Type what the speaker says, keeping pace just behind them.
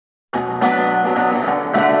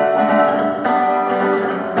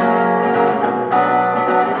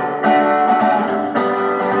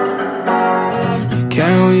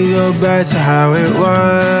back to how it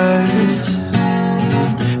was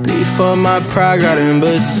before my pride got in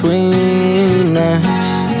between us.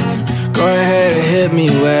 Go ahead and hit me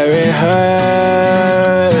where it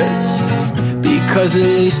hurts, because at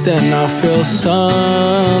least then I'll feel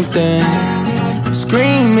something.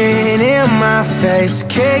 Screaming in my face,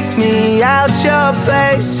 kicked me out your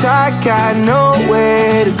place. I got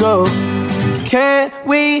nowhere to go. Can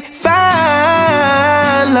we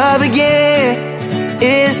find love again?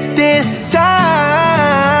 Is this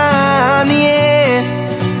time the end?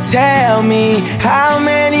 Tell me how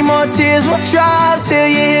many more tears will drop till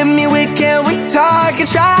you hit me with can we talk and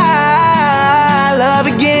try love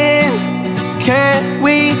again? Can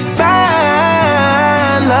we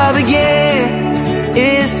find love again?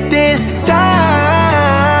 Is this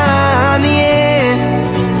time the end?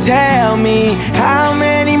 Tell me how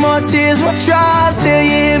many more tears will drop till you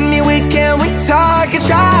hit me with can we talk and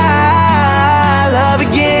try love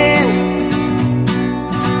again?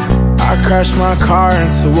 I crashed my car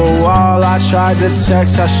into a wall. I tried to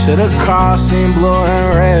text, I should've called. Seen blue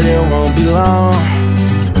and red, it won't be long.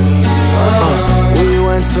 We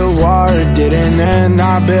went to war, it didn't end.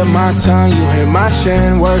 I bit my tongue, you hit my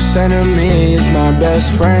chin. Worst enemy is my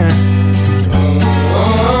best friend.